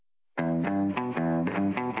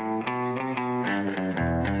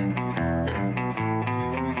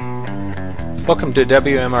Welcome to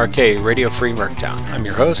WMRK Radio Free Merctown. I'm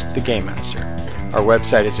your host, the Game Master. Our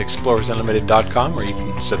website is exploresunlimited.com, where you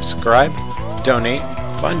can subscribe, donate,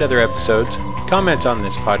 find other episodes, comment on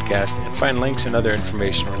this podcast, and find links and other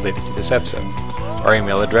information related to this episode. Our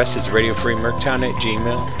email address is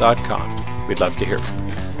radiofreemerctown@gmail.com. We'd love to hear from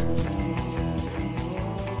you.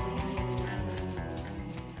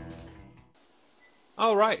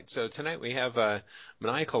 All right, so tonight we have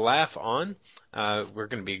Maniacal Laugh on. We're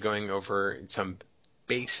going to be going over some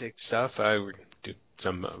basic stuff. We're going to do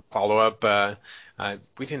some follow-up.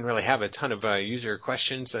 We didn't really have a ton of user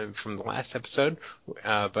questions from the last episode,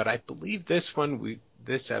 but I believe this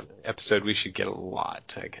episode we should get a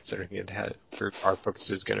lot, considering for our focus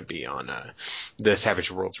is going to be on the Savage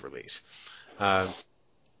Worlds release.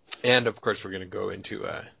 And, of course, we're going to go into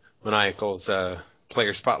Maniacal's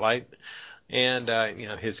player spotlight and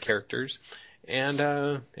his characters,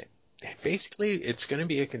 and basically it's going to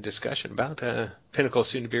be a discussion about Pinnacle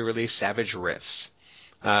soon-to-be-released Savage Rifts.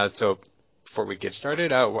 So before we get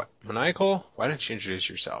started, Maniacal, why don't you introduce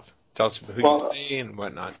yourself? Tell us who you play and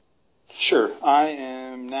whatnot. Sure. I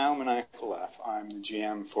am now Maniacal Laugh. I'm the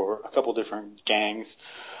GM for a couple different gangs,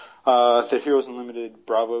 the Heroes Unlimited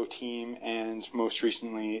Bravo team, and most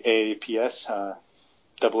recently AAPS,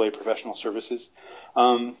 AA Professional Services.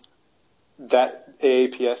 That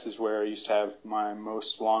AAPS is where I used to have my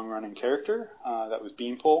most long-running character. That was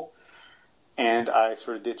Beanpole. And I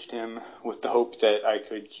sort of ditched him with the hope that I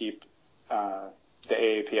could keep the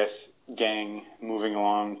AAPS gang moving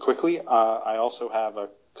along quickly. I also have a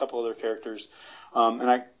couple other characters. And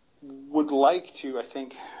I would like to, I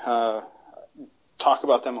think, talk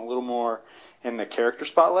about them a little more in the character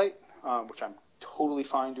spotlight, which I'm totally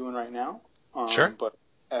fine doing right now. Sure. But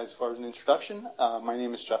as far as an introduction, my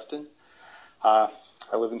name is Justin. I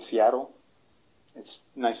live in Seattle. It's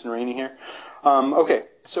nice and rainy here. Okay,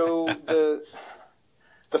 so the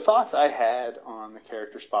thoughts I had on the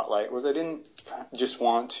character spotlight was I didn't just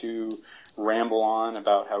want to ramble on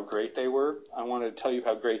about how great they were. I wanted to tell you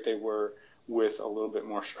how great they were with a little bit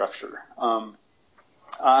more structure.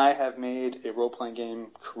 I have made a role-playing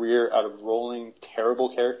game career out of rolling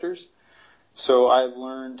terrible characters. So I've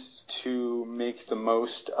learned to make the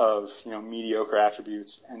most of, mediocre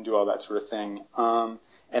attributes and do all that sort of thing.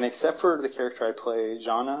 And except for the character I play,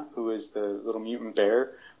 Jana, who is the little mutant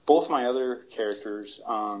bear, both my other characters,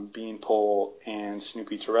 Beanpole and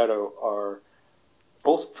Snoopy Toretto, are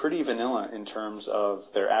both pretty vanilla in terms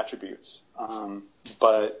of their attributes.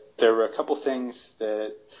 But there were a couple things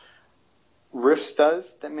that Rifts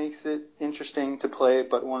does that makes it interesting to play,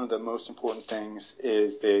 but one of the most important things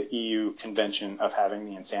is the EU convention of having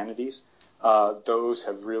the insanities. Those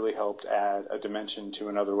have really helped add a dimension to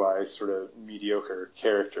an otherwise sort of mediocre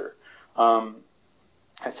character. I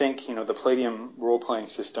think, the Palladium role-playing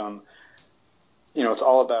system, it's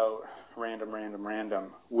all about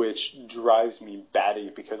random, which drives me batty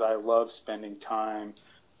because I love spending time,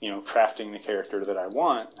 crafting the character that I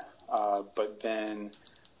want, but then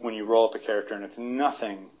when you roll up a character and it's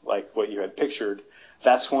nothing like what you had pictured,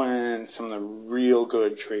 that's when some of the real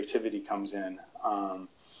good creativity comes in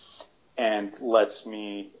and lets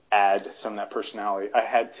me add some of that personality. I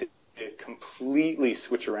had to completely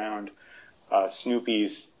switch around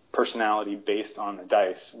Snoopy's personality based on the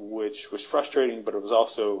dice, which was frustrating, but it was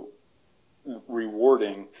also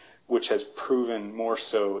rewarding, which has proven more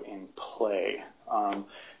so in play.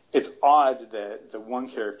 It's odd that the one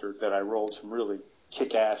character that I rolled some really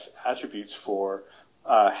kick-ass attributes for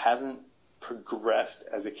hasn't progressed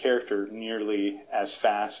as a character nearly as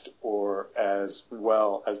fast or as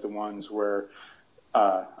well as the ones where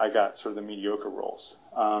I got sort of the mediocre roles.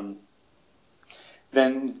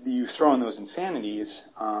 Then you throw in those insanities,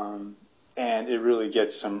 and it really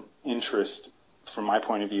gets some interest from my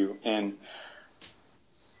point of view. And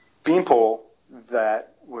Beanpole,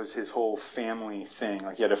 that was his whole family thing.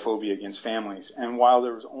 Like, he had a phobia against families. And while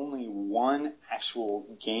there was only one actual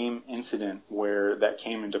game incident where that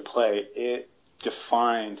came into play, it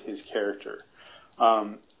defined his character.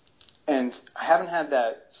 And I haven't had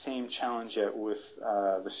that same challenge yet with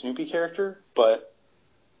the Snoopy character, but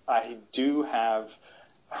I do have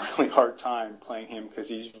a really hard time playing him because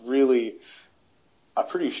he's really a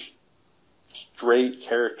pretty straight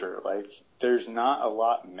character. Like, there's not a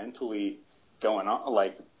lot mentally going on,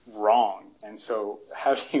 like, wrong. And so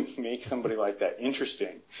how do you make somebody like that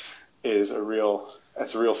interesting is a real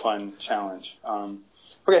fun challenge.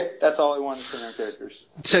 Okay, that's all I wanted to say on characters.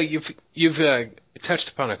 So you've touched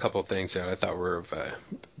upon a couple of things that I thought were of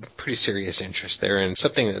pretty serious interest there, and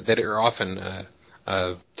something that are often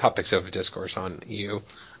topics of discourse on EU.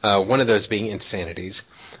 One of those being insanities,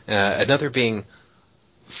 another being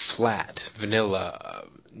flat, vanilla,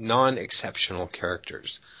 non-exceptional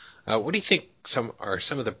characters. What do you think some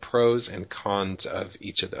of the pros and cons of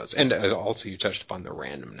each of those? And also, you touched upon the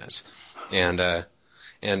randomness, and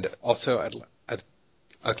also,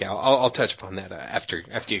 okay, I'll touch upon that after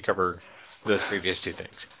you cover those previous two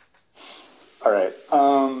things. All right.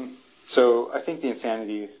 So I think the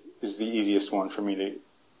insanity is the easiest one for me to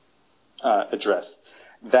address.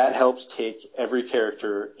 That helps take every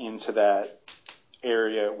character into that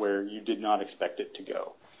area where you did not expect it to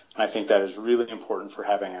go. And I think that is really important for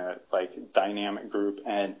having a dynamic group,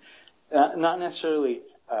 and not necessarily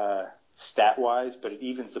stat wise, but it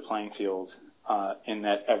evens the playing field in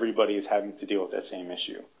that everybody is having to deal with that same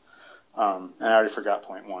issue. And I already forgot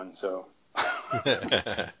point one, so.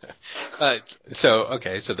 So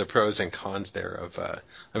the pros and cons there of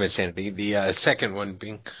insanity. The second one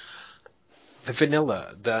being the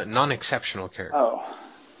vanilla, the non-exceptional character. Oh,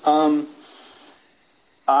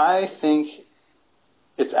 I think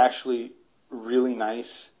it's actually really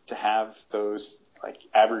nice to have those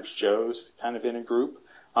average Joes kind of in a group.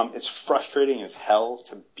 It's frustrating as hell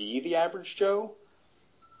to be the average Joe,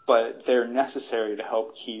 but they're necessary to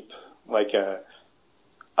help keep the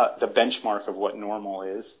benchmark of what normal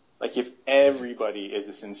is. Like if everybody is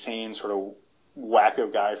this insane sort of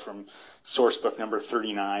wacko guy from source book number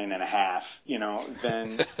 39 and a half,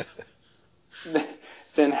 then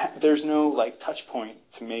then there's no touch point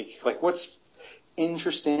to make what's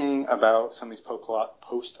interesting about some of these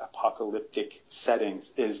post-apocalyptic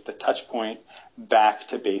settings is the touch point back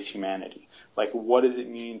to base humanity. What does it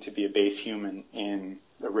mean to be a base human in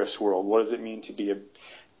the Rift's world? What does it mean to be a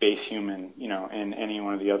base human, in any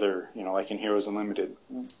one of the other, in Heroes Unlimited?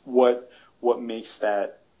 What makes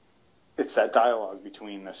that? It's that dialogue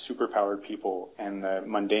between the superpowered people and the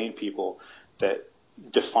mundane people that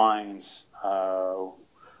defines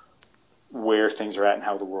where things are at and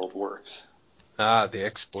how the world works. The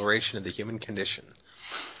exploration of the human condition.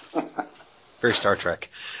 Very Star Trek.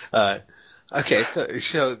 Okay,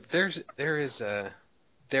 so there is the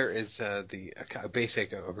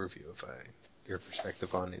basic overview of your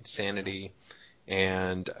perspective on insanity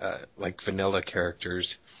and vanilla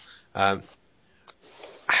characters.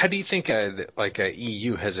 How do you think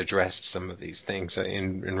EU has addressed some of these things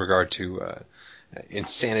in regard to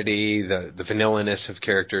insanity, the vanillaness of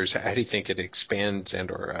characters? How do you think it expands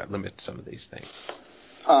and or limits some of these things?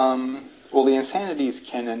 Well, the insanities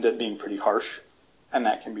can end up being pretty harsh, and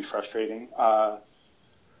that can be frustrating.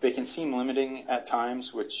 They can seem limiting at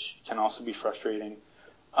times, which can also be frustrating.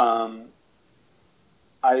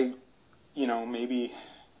 Maybe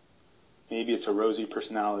it's a rosy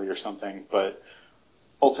personality or something, but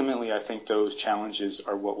ultimately I think those challenges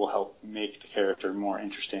are what will help make the character more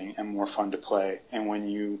interesting and more fun to play. And when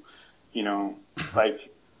you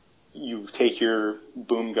take your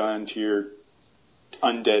boom gun to your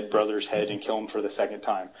undead brother's head and kill him for the second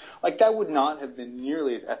time, that would not have been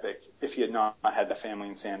nearly as epic if he had not had the family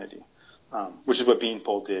insanity, which is what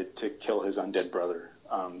Beanpole did to kill his undead brother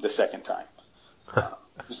the second time.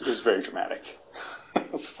 It was very dramatic.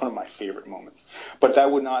 It's one of my favorite moments. But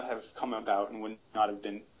that would not have come about and would not have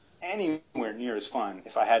been anywhere near as fun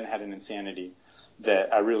if I hadn't had an insanity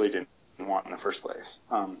that I really didn't want in the first place.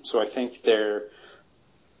 So I think they're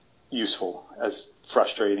useful, as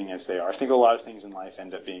frustrating as they are. I think a lot of things in life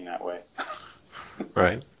end up being that way.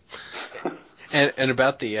 Right. And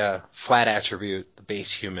about the flat attribute, the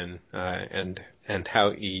base human, and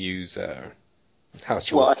how EU's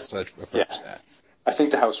house rules approach that. I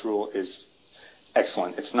think the house rule is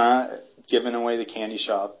excellent. It's not giving away the candy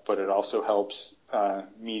shop, but it also helps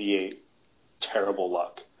mediate terrible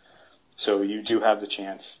luck. So you do have the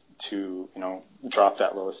chance to, drop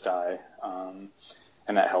that lowest die, and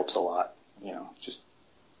that helps a lot.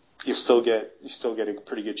 You still get a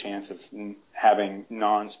pretty good chance of having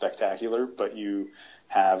non-spectacular, but you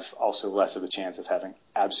have also less of a chance of having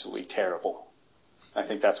absolutely terrible. I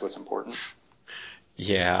think that's what's important.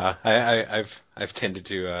 Yeah, I've tended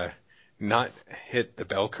to not hit the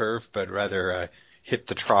bell curve, but rather hit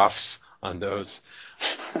the troughs on those.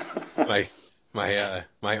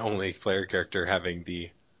 My only player character having the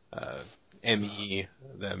ME,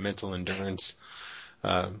 the mental endurance,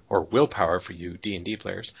 or willpower for you D&D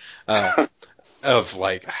players, of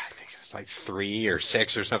I think it's 3 or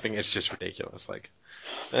 6 or something. It's just ridiculous.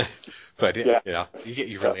 But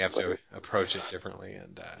you really have to approach it differently,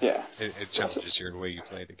 and it challenges your way you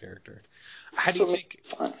play the character. How do you think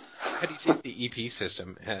the EP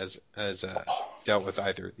system has dealt with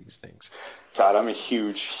either of these things? God, I'm a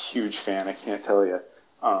huge fan. I can't tell you.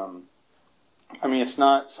 I mean, it's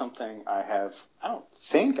not something I don't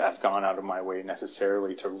think I've gone out of my way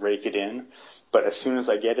necessarily to rake it in, but as soon as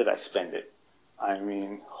I get it, I spend it. I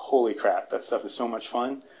mean, holy crap, that stuff is so much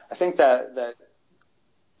fun. I think that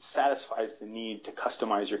satisfies the need to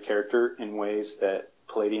customize your character in ways that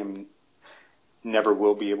Palladium never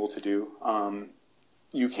will be able to do.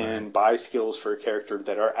 You can Right. buy skills for a character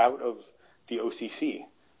that are out of the OCC.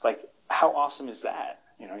 Like, how awesome is that?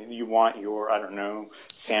 You know, you want your, I don't know,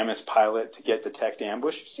 Samus pilot to get detect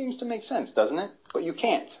ambush. Seems to make sense, doesn't it? But you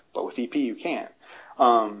can't. But with EP, you can.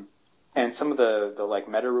 And some of the like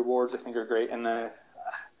meta rewards I think are great, and the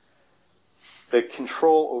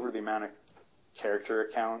control over the amount of character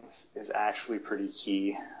accounts is actually pretty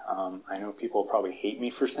key. I know people probably hate me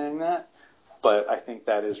for saying that, but I think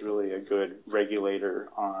that is really a good regulator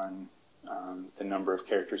on the number of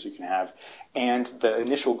characters you can have. And the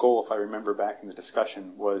initial goal, if I remember back in the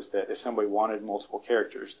discussion, was that if somebody wanted multiple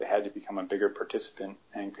characters, they had to become a bigger participant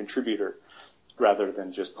and contributor rather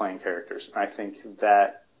than just playing characters. And I think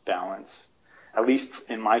that balance, at least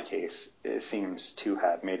in my case, it seems to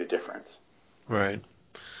have made a difference. Right.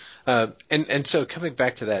 And so coming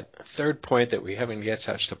back to that third point that we haven't yet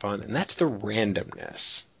touched upon, and that's the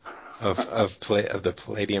randomness of the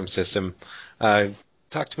Palladium system.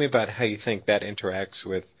 Talk to me about how you think that interacts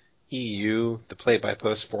with EU, the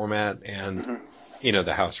play-by-post format, and Mhm.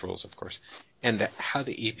 the house rules, of course, and how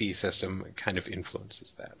the EP system kind of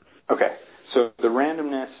influences that. Okay, so the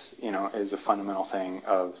randomness, is a fundamental thing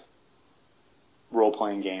of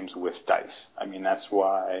role-playing games with dice. I mean, that's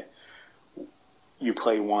why you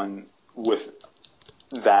play one with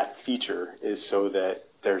that feature, is so that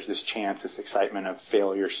there's this chance, this excitement of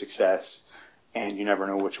failure, success, and you never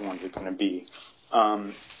know which ones it's going to be.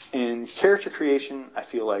 In character creation, I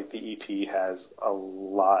feel like the EP has a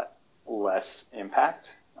lot less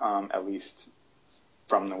impact, at least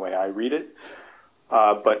from the way I read it.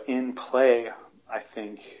 But in play, I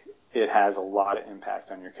think it has a lot of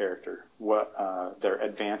impact on your character. What their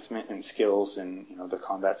advancement in skills and the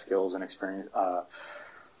combat skills and experience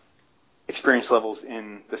levels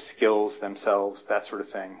in the skills themselves, that sort of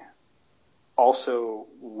thing. Also,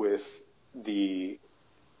 with the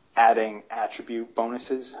adding attribute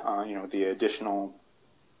bonuses, the additional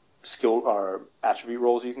skill or attribute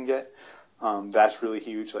rolls you can get, that's really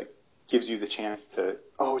huge. Like, gives you the chance to,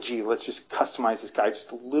 oh, gee, let's just customize this guy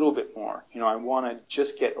just a little bit more. I want to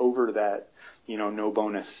just get over that, no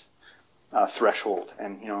bonus threshold.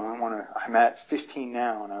 And, I'm at 15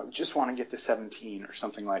 now and I just want to get to 17 or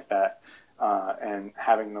something like that. And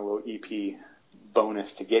having the low EP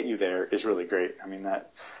bonus to get you there is really great. I mean,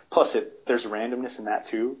 plus there's randomness in that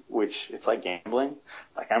too, which it's like gambling.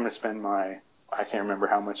 Like, I'm going to spend I can't remember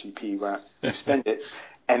how much EP, but you spend it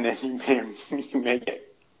and then you may get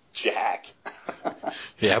jack.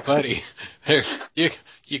 Yeah, buddy.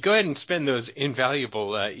 You go ahead and spend those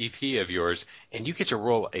invaluable EP of yours, and you get to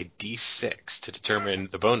roll a D6 to determine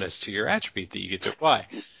the bonus to your attribute that you get to apply.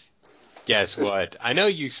 Guess what? I know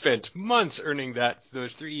you spent months earning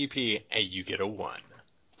those 3 EP, and you get a 1.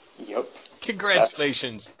 Yep.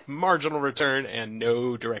 Congratulations. Marginal return and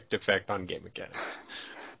no direct effect on game mechanics.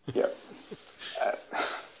 Yep.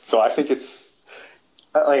 So I think it's,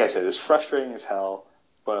 like I said, it's frustrating as hell,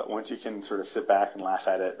 but once you can sort of sit back and laugh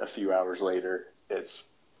at it a few hours later, it's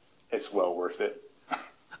well worth it.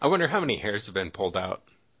 I wonder how many hairs have been pulled out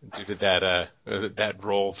due to that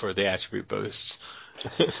roll for the attribute boosts.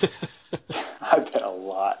 I bet a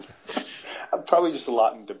lot. Probably just a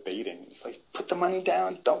lot in debating. It's like, put the money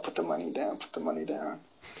down, don't put the money down, put the money down.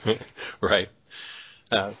 Right.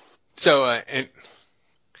 So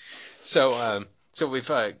we've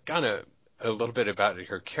gone a little bit about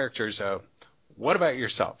your characters. What about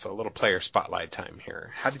yourself? A little player spotlight time here.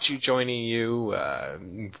 How did you join EU? How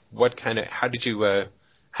did you,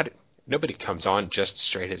 nobody comes on just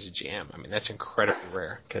straight as a GM. I mean, that's incredibly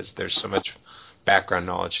rare because there's so much background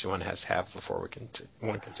knowledge one has to have before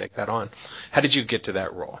one can take that on. How did you get to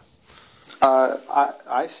that role?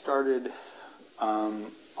 I started a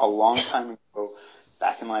long time ago,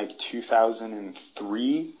 back in like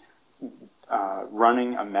 2003,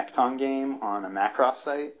 running a Merctown game on a Macross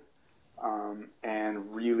site,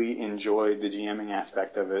 and really enjoyed the GMing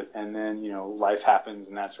aspect of it. And then, life happens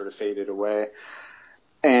and that sort of faded away.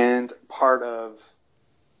 And part of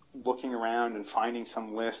looking around and finding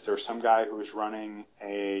some list or some guy who was running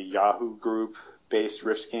a Yahoo group based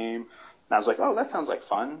Rifts game, and I was like, oh, that sounds like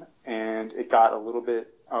fun. And it got a little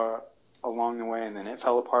bit along the way, and then it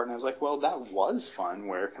fell apart, and I was like, well, that was fun.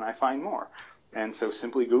 Where can I find more? And so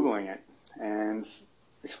simply Googling it, and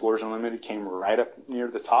Explorers Unlimited came right up near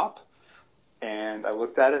the top, and I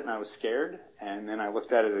looked at it, and I was scared, And then I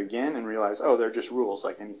looked at it again and realized, oh, they're just rules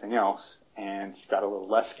like anything else, and got a little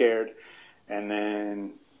less scared. And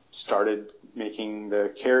then started making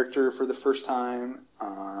the character for the first time,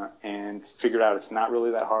 and figured out it's not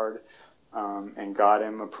really that hard, and got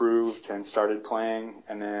him approved and started playing.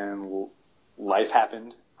 And then life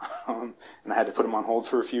happened, and I had to put him on hold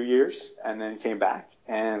for a few years, and then came back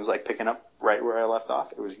and was like picking up right where I left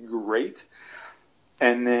off. It was great.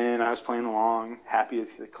 And then I was playing along, happy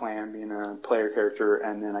as the clam, being a player character,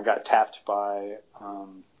 and then I got tapped by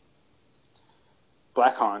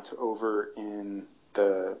Black Haunt over in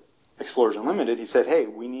the Explorers Unlimited. He said, hey,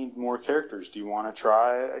 we need more characters. Do you want to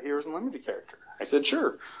try a Heroes Unlimited character? I said,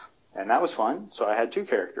 sure. And that was fun, so I had 2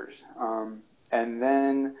 characters. And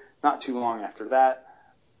then not too long after that,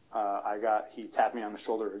 he tapped me on the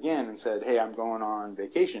shoulder again and said, hey, I'm going on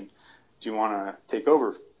vacation. Do you want to take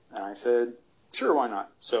over? And I said, sure, why not?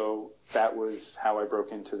 So that was how I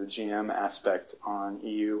broke into the GM aspect on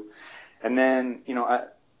EU. And then,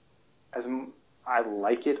 I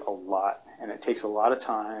like it a lot, and it takes a lot of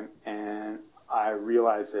time, and I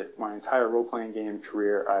realized that my entire role-playing game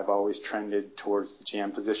career, I've always trended towards the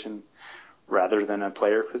GM position rather than a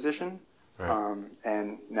player position. Right.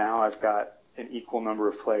 And now I've got an equal number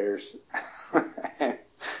of players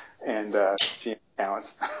and GM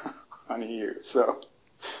accounts on EU, so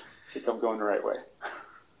I think I'm going the right way.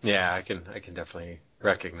 Yeah, I can definitely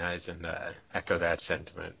recognize and echo that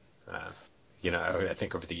sentiment. I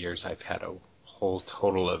think over the years I've had a whole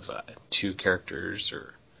total of 2 characters,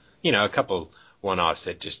 or a couple one-offs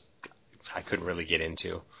that just I couldn't really get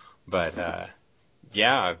into. But the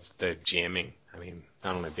GMing, I mean,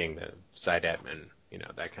 not only being the side admin,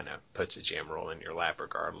 that kind of puts a GM role in your lap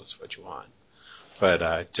regardless of what you want.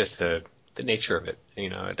 But just the nature of it,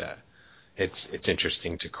 it's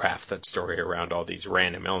interesting to craft that story around all these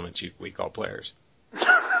random elements we call players.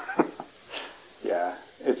 Yeah,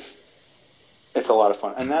 it's a lot of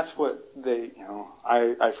fun, and that's what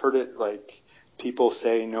I've heard it, like, people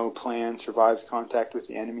say no plan survives contact with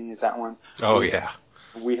the enemy. Is that one? Oh, yeah.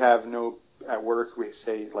 We have at work, we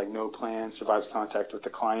say, like, no plan survives contact with the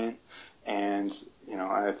client, and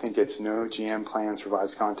I think it's no GM plan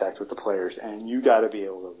survives contact with the players, and you got to be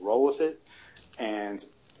able to roll with it. And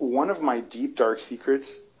one of my deep dark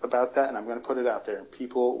secrets about that, and I'm going to put it out there, and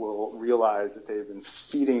people will realize that they've been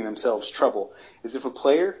feeding themselves trouble, is if a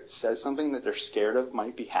player says something that they're scared of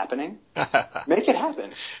might be happening, make it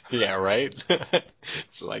happen. Yeah, right?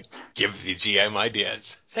 It's like, give the GM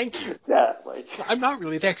ideas. Thank you. Yeah, I'm not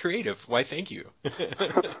really that creative. Why, thank you.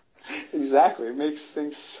 Exactly. It makes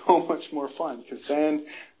things so much more fun, because then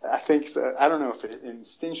I think I don't know if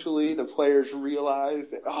instinctually the players realize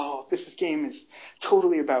that, oh, this game is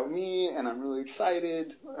totally about me and I'm really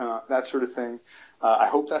excited, that sort of thing. I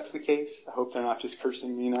hope that's the case. I hope they're not just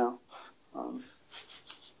cursing me now.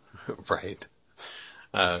 Right.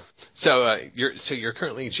 So you're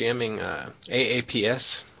currently jamming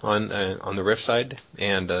AAPS on the Rift side,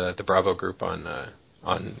 and the Bravo group on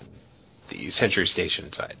the Century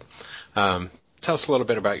Station side. Tell us a little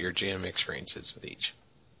bit about your GM experiences with each.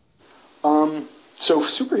 So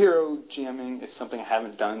superhero GMing is something I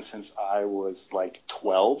haven't done since I was like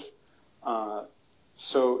 12.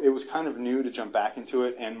 So it was kind of new to jump back into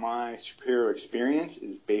it, and my superhero experience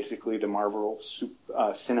is basically the Marvel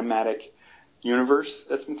cinematic universe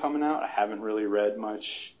that's been coming out. I haven't really read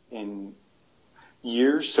much in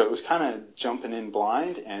years, so it was kind of jumping in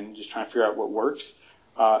blind and just trying to figure out what works.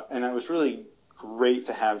 And it was really great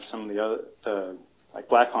to have some of like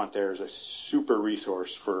Black Haunt there is a super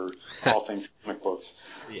resource for all things comic books.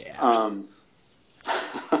 Yeah.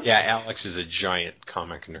 Yeah, Alex is a giant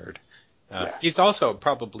comic nerd. Yeah. He's also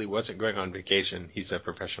probably wasn't going on vacation. He's a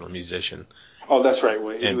professional musician. Oh, that's right.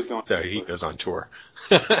 Well, he was going. So he goes on tour.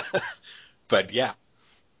 But yeah.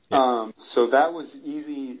 So that was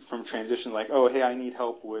easy from transition. Like, oh, hey, I need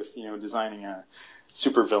help with designing a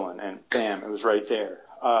supervillain, and bam, it was right there.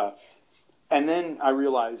 And then I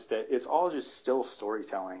realized that it's all just still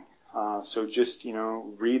storytelling. So just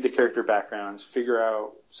read the character backgrounds, figure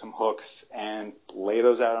out some hooks, and lay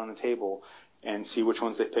those out on the table, and see which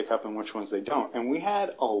ones they pick up and which ones they don't. And we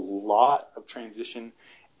had a lot of transition,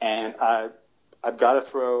 and I've got to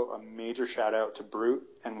throw a major shout out to Brute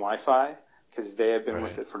and Wi-Fi, because they have been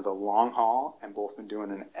with it for the long haul and both been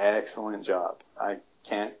doing an excellent job. I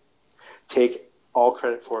can't take all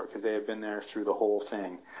credit for it because they have been there through the whole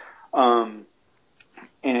thing. And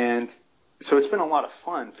so it's been a lot of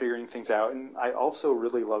fun figuring things out. And I also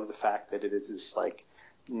really love the fact that it is this like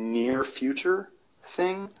near future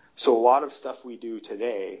thing. So a lot of stuff we do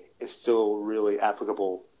today is still really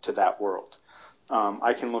applicable to that world.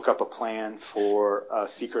 I can look up a plan for a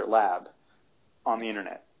secret lab on the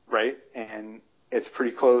internet, right? And it's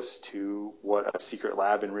pretty close to what a secret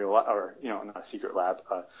lab in real, or not a secret lab,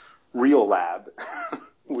 a real lab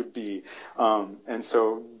would be. And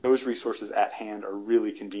so those resources at hand are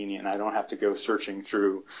really convenient. I don't have to go searching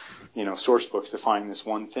through, source books to find this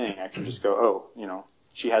one thing. I can just go,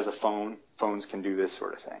 she has a phone. Phones can do this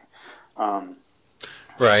sort of thing.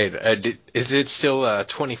 Right. Is it still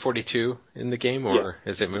 2042 in the game, Yeah. or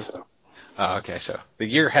has it moved? So, Okay, so the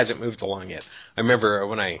year hasn't moved along yet. I remember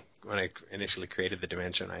when I initially created the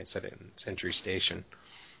dimension, I set it in Century Station,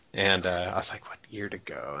 and I was like, "What year to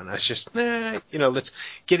go?" And I was just, let's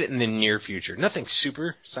get it in the near future. Nothing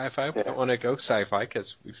super sci-fi. We don't yeah. want to go sci-fi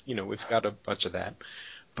because we've got a bunch of that.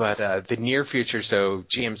 But the near future, so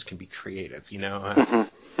GMs can be creative,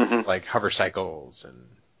 Mm-hmm. Mm-hmm. like hover cycles and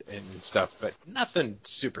stuff, but nothing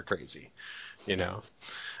super crazy, you know.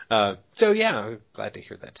 So yeah, I'm glad to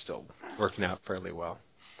hear that's still working out fairly well.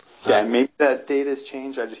 Yeah, maybe that date has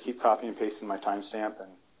changed. I just keep copying and pasting my timestamp.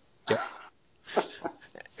 Yep.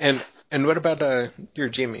 And what about your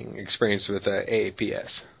GMing experience with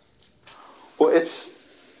AAPS? Well, it's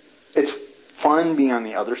fun being on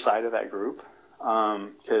the other side of that group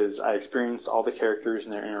because I experienced all the characters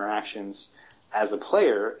and their interactions as a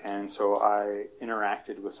player, and so I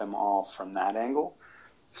interacted with them all from that angle.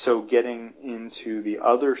 So getting into the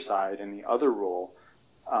other side and the other role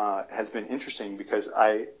has been interesting because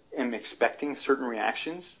I am expecting certain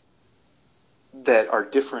reactions that are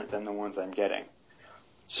different than the ones I'm getting.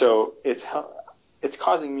 So it's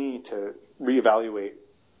causing me to reevaluate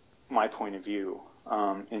my point of view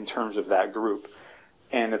in terms of that group.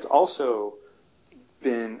 And it's also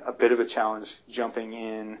been a bit of a challenge jumping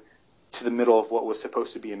in to the middle of what was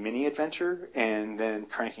supposed to be a mini adventure and then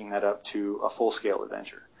cranking that up to a full-scale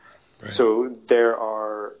adventure. Right. So there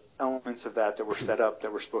are elements of that were set up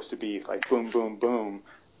that were supposed to be like boom, boom, boom,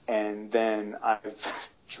 and then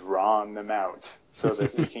I've drawn them out so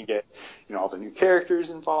that we can get all the new characters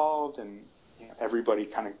involved and everybody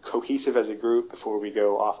kind of cohesive as a group before we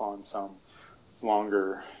go off on some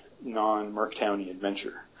longer non-Merctowny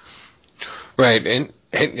adventure. Right, and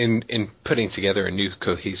in putting together a new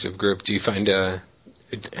cohesive group, do you find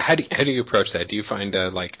how do you approach that? Do you find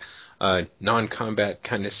non-combat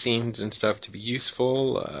kind of scenes and stuff to be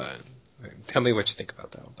useful? Tell me what you think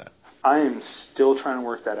about that. I am still trying to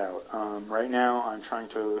work that out. Right now,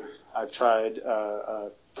 I've tried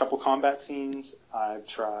a couple combat scenes. I've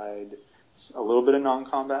tried a little bit of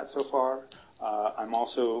non-combat so far. I'm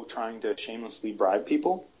also trying to shamelessly bribe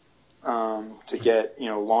people to get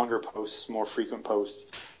longer posts, more frequent posts,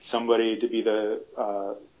 somebody to be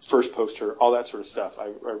the first poster, all that sort of stuff. I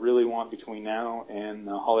really want between now and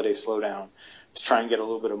the holiday slowdown to try and get a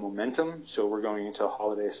little bit of momentum. So we're going into a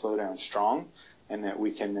holiday slowdown strong, and that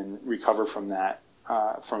we can then recover from that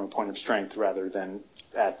from a point of strength rather than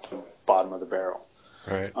at the bottom of the barrel.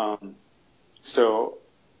 Right. So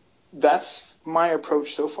that's my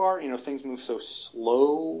approach so far. Things move so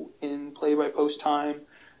slow in play-by-post time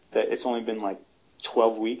that it's only been like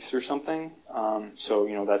 12 weeks or something.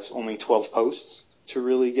 So that's only 12 posts to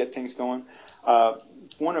really get things going.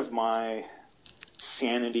 One of my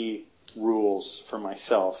sanity rules for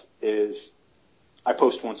myself is I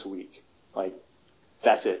post once a week. Like,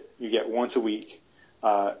 that's it. You get once a week.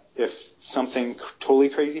 If something totally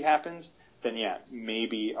crazy happens, then yeah,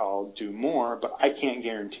 maybe I'll do more, but I can't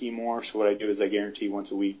guarantee more. So what I do is I guarantee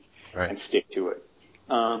once a week and stick to it.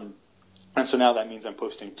 And so now that means I'm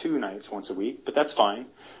posting 2 nights once a week, but that's fine.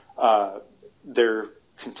 They're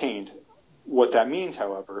contained. What that means,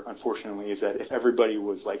 however, unfortunately, is that if everybody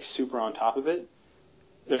was like super on top of it,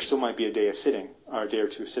 there still might be a day of sitting or a day or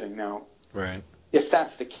two of sitting. Now, Right. if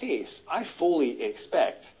that's the case, I fully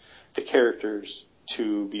expect the characters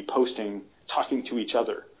to be posting, talking to each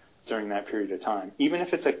other during that period of time, even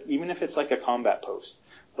if it's like a combat post.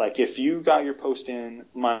 Like if you got your post in,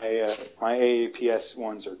 my AAPS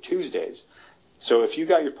ones are Tuesdays. So if you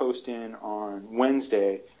got your post in on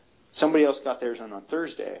Wednesday, somebody else got theirs in on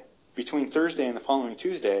Thursday. Between Thursday and the following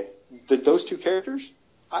Tuesday, those 2 characters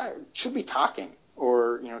should be talking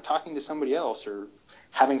or talking to somebody else or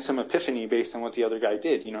having some epiphany based on what the other guy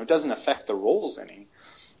did. It doesn't affect the roles any,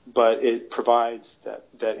 but it provides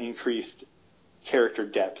that increased character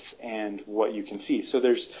depth and what you can see. So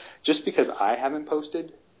just because I haven't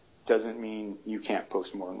posted doesn't mean you can't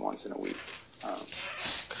post more than once in a week.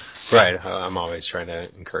 Right. I'm always trying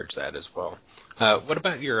to encourage that as well. What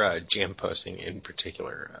about your jam posting in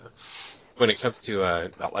particular? When it comes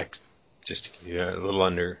to like just to give you a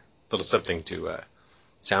little something to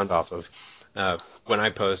sound off of. When I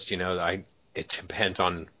post, it depends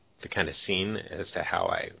on the kind of scene as to how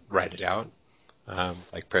I write it out.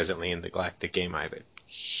 like presently in the Galactic game, I have a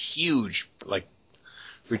huge, like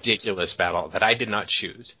ridiculous battle that I did not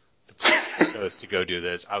choose. The players chose to go do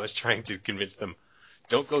this. I was trying to convince them,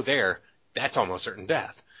 don't go there. That's almost certain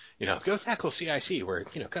death. Go tackle CIC where,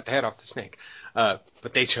 cut the head off the snake.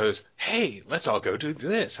 But they chose, hey, let's all go do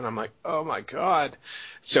this. And I'm like, oh my God.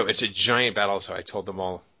 So it's a giant battle. So I told them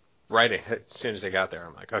all right as soon as they got there,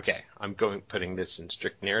 I'm like, okay, I'm putting this in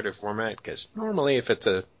strict narrative format because normally if it's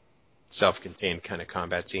a self-contained kind of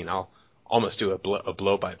combat scene, I'll almost do a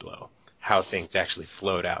blow by blow, how things actually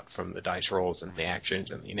flowed out from the dice rolls and the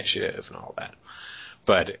actions and the initiative and all that.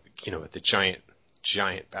 But, with the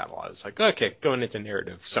giant battle, I was like, okay, going into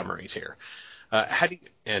narrative summaries here.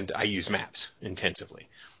 And I use maps intensively.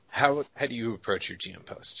 How do you approach your GM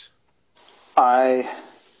posts? I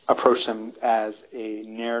approach them as a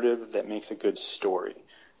narrative that makes a good story.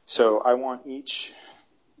 So I want each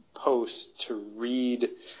post to read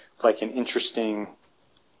like an interesting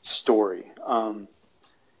story.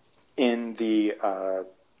 In the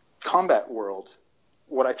combat world,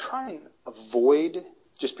 what I try and avoid,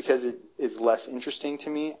 just because it is less interesting to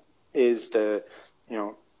me, is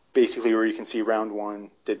basically where you can see round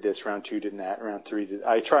 1 did this, round 2 did that, round 3 did.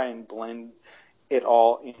 I try and blend it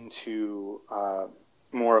all into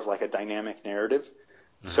more of like a dynamic narrative.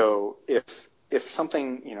 Mm-hmm. So if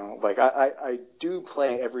something, like I do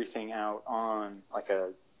play everything out on like a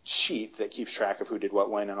sheet that keeps track of who did what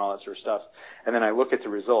when and all that sort of stuff. And then I look at the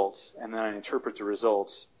results and then I interpret the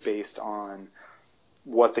results based on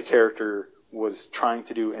what the character was trying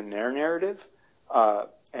to do in their narrative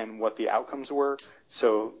and what the outcomes were.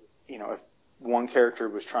 So, if one character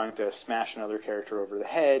was trying to smash another character over the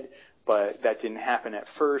head, but that didn't happen at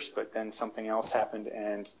first, but then something else happened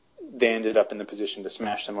and they ended up in the position to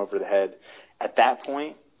smash them over the head. At that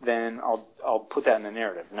point, then I'll put that in the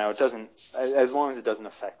narrative. Now it doesn't, as long as it doesn't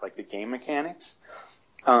affect like the game mechanics,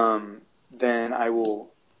 then I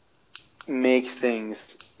will make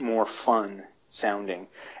things more fun sounding.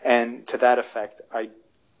 And to that effect, I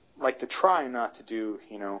like to try not to do,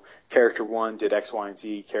 character 1 did X, Y, and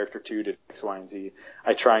Z, character 2 did X, Y, and Z.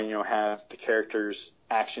 I try and, have the characters'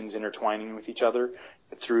 actions intertwining with each other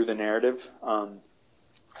through the narrative.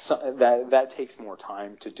 So that takes more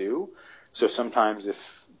time to do. So sometimes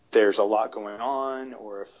if there's a lot going on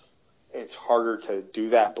or if it's harder to do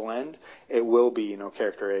that blend, it will be,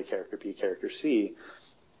 character A, character B, character C.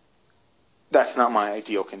 That's not my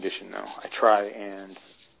ideal condition, though. I try and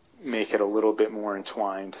make it a little bit more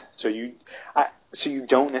entwined. So you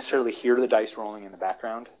don't necessarily hear the dice rolling in the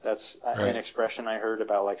background. That's right. An expression I heard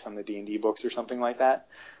about like some of the D&D books or something like that.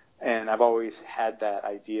 And I've always had that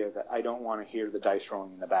idea that I don't want to hear the dice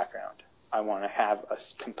rolling in the background. I want to have a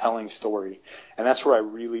compelling story. And that's where I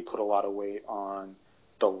really put a lot of weight on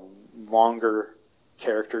the longer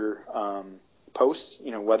character posts,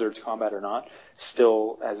 whether it's combat or not.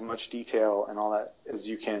 Still, as much detail and all that as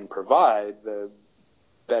you can provide, the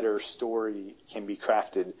better story can be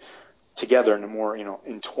crafted together and the more,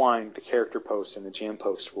 entwined the character post and the GM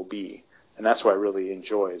post will be. And that's what I really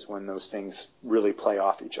enjoy is when those things really play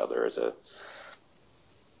off each other as a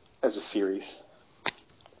series.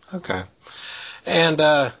 Okay. And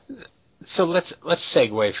so let's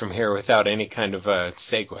segue from here without any kind of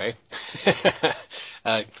segue.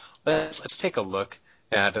 Let's take a look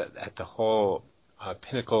at the whole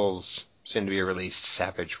Pinnacle's soon-to-be-released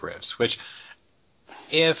Savage Rifts, which,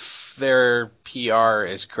 if their PR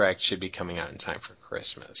is correct, should be coming out in time for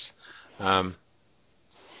Christmas.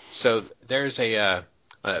 So there's a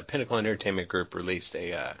Pinnacle Entertainment Group released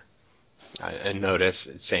a notice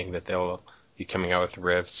saying that they'll be coming out with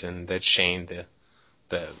Rifts and that Shane,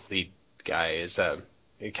 the lead guy, is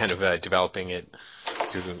kind of developing it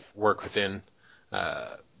to work within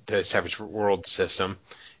the Savage World system.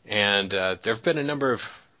 And there have been a number of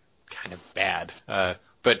kind of bad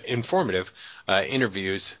but informative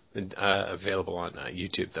interviews available on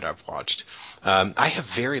YouTube that I've watched. I have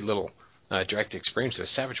very little direct experience with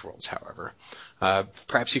Savage Worlds, however.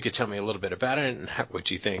 Perhaps you could tell me a little bit about it and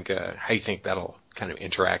what you think, how you think that'll kind of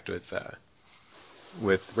interact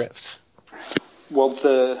with Rifts.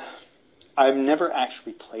 Well, I've never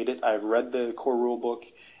actually played it. I've read the core rule book,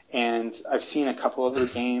 and I've seen a couple other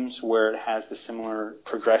games where it has the similar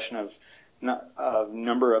progression of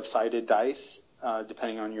number of sided dice,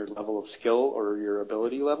 depending on your level of skill or your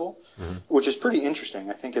ability level, which is pretty interesting.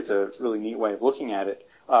 I think it's a really neat way of looking at it.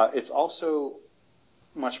 It's also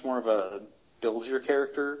much more of a build your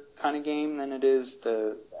character kind of game than it is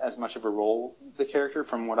as much of a roll the character,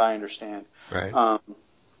 from what I understand. Right.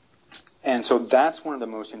 And so that's one of the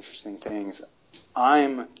most interesting things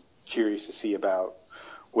I'm curious to see about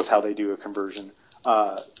with how they do a conversion.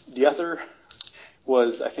 The other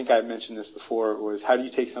was, I think I mentioned this before, was how do you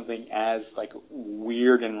take something as like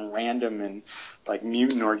weird and random and like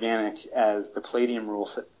mutant organic as the Palladium rule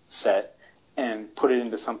set and put it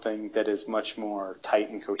into something that is much more tight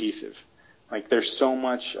and cohesive. Like there's so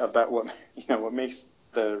much about what what makes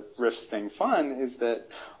the Rifts thing fun is that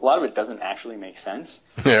a lot of it doesn't actually make sense.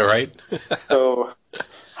 Yeah, right. So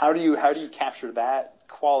how do you capture that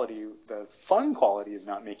quality, the fun quality of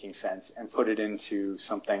not making sense, and put it into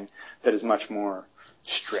something that is much more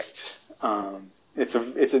strict? It's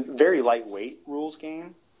a very lightweight rules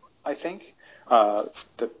game, I think.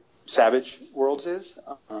 The Savage Worlds is.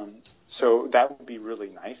 So that would be really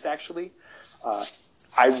nice, actually. Uh,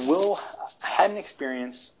 I had an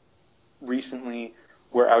experience recently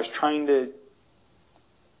where I was trying to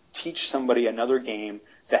teach somebody another game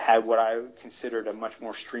that had what I considered a much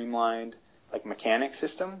more streamlined like mechanic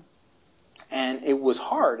system, and it was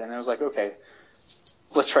hard. And I was like, okay,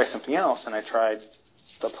 let's try something else. And I tried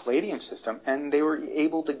the Palladium system, and they were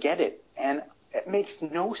able to get it, and it makes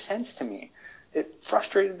no sense to me. It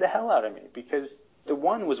frustrated the hell out of me because the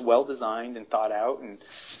one was well designed and thought out and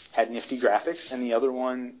had nifty graphics, and the other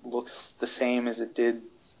one looks the same as it did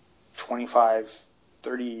 25,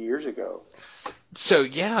 30 years ago. So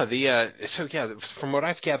yeah, from what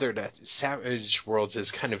I've gathered, Savage Worlds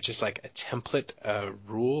is kind of just like a template,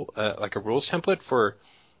 like a rules template for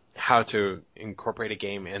how to incorporate a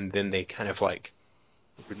game, and then they kind of like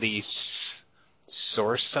release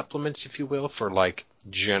source supplements, if you will, for like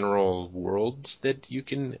general worlds that you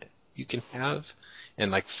can have,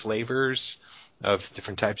 and like flavors of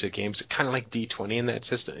different types of games, kind of like D20 in that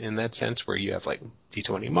system, in that sense, where you have like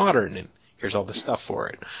D20 Modern and here's all the stuff for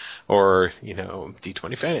it, or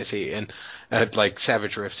D20 Fantasy, and like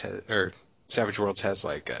Savage Worlds has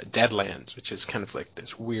like Deadlands, which is kind of like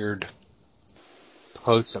this weird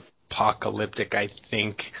post-apocalyptic, I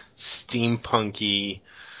think, steampunky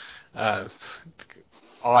uh,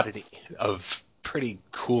 oddity of pretty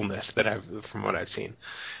coolness from what I've seen,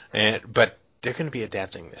 but they're going to be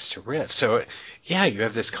adapting this to Rift. So yeah, you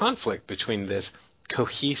have this conflict between this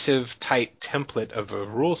cohesive, tight template of a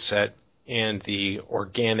rule set and the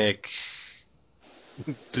organic,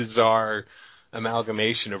 bizarre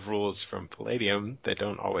amalgamation of rules from Palladium that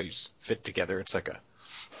don't always fit together. It's like a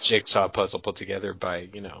jigsaw puzzle put together by,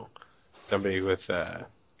 somebody with,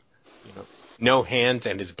 no hands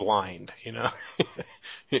and is blind,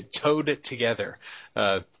 towed it together.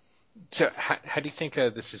 So how do you think how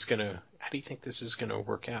do you think this is gonna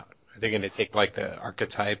work out? Are they gonna take like the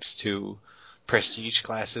archetypes to prestige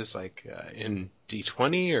classes like in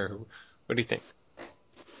D20, or what do you think?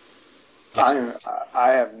 I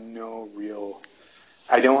I have no real.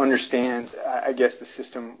 I don't understand. I guess the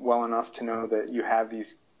system well enough to know that you have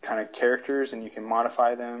these kind of characters and you can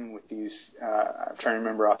modify them with these. I'm trying to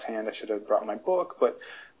remember offhand. I should have brought my book, but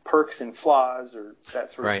perks and flaws or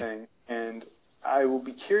that sort of Right. thing. And I will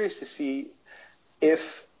be curious to see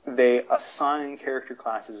if they assign character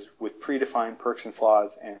classes with predefined perks and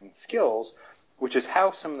flaws and skills, which is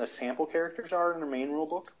how some of the sample characters are in the main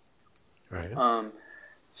rulebook. Right.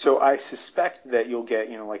 So I suspect that you'll get,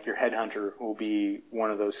 like your headhunter will be one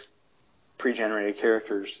of those pre-generated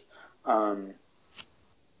characters, and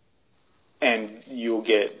you'll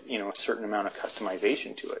get, a certain amount of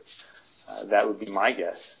customization to it. That would be my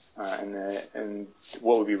guess. And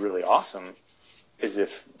what would be really awesome is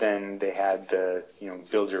if then they had the,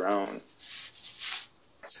 build your own.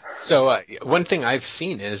 So one thing I've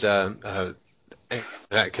seen is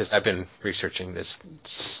because I've been researching this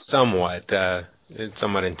somewhat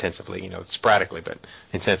intensively, sporadically, but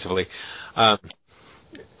intensively. Um,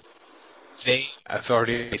 I've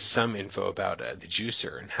already some info about the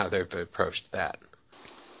juicer and how they've approached that,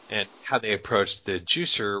 and how they approached the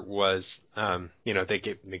juicer was, they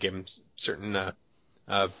gave him certain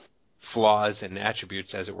uh, flaws and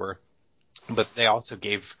attributes, as it were, but they also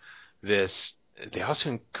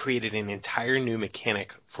created an entire new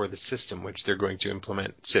mechanic for the system, which they're going to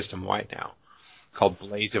implement system wide now, called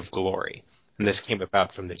Blaze of Glory. And this came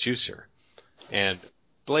about from the juicer. And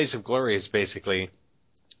Blaze of Glory is basically,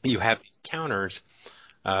 you have these counters,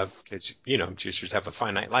 because, juicers have a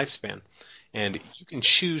finite lifespan. And you can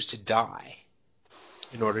choose to die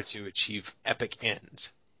in order to achieve epic ends.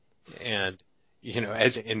 And,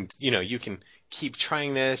 you can keep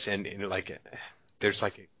trying this, and like, there's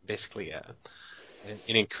like basically an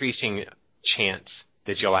increasing chance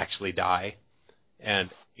that you'll actually die. And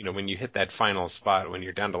when you hit that final spot, when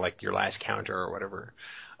you're down to like your last counter or whatever,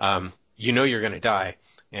 you're going to die.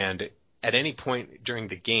 And at any point during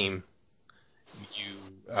the game,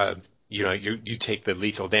 you take the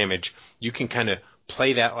lethal damage. You can kind of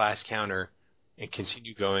play that last counter and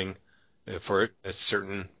continue going for a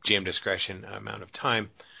certain GM discretion amount of time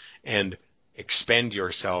and expend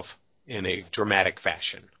yourself in a dramatic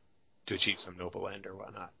fashion to achieve some noble end or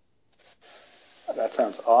whatnot. That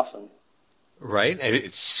sounds awesome. Right? And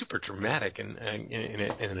it's super dramatic in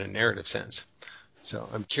a narrative sense. So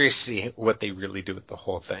I'm curious to see what they really do with the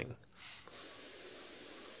whole thing.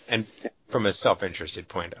 And from a self-interested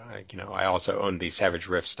point, I also own the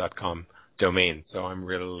savagerifts.com domain, so I'm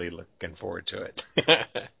really looking forward to it.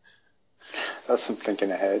 That's some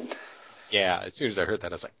thinking ahead. Yeah, as soon as I heard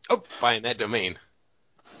that, I was like, oh, buying that domain.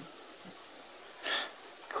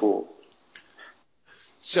 Cool.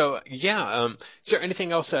 So, yeah, is there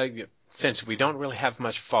anything else, since we don't really have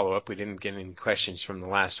much follow-up, we didn't get any questions from the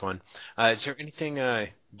last one, is there anything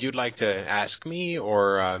you'd like to ask me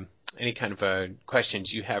or any kind of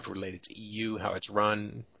questions you have related to EU, how it's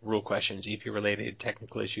run, rule questions, EP-related,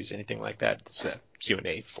 technical issues, anything like that? It's a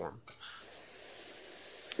Q&A form.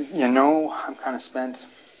 I'm kind of spent.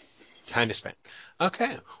 Kind of spent.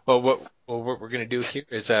 Okay. Well, what we're going to do here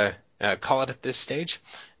is call it at this stage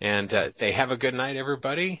and say have a good night,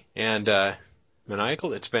 everybody. And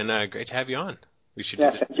Maniacal, it's been great to have you on. We should do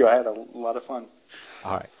Yeah, this. thank you. I had a lot of fun.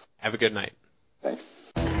 All right. Have a good night. Thanks.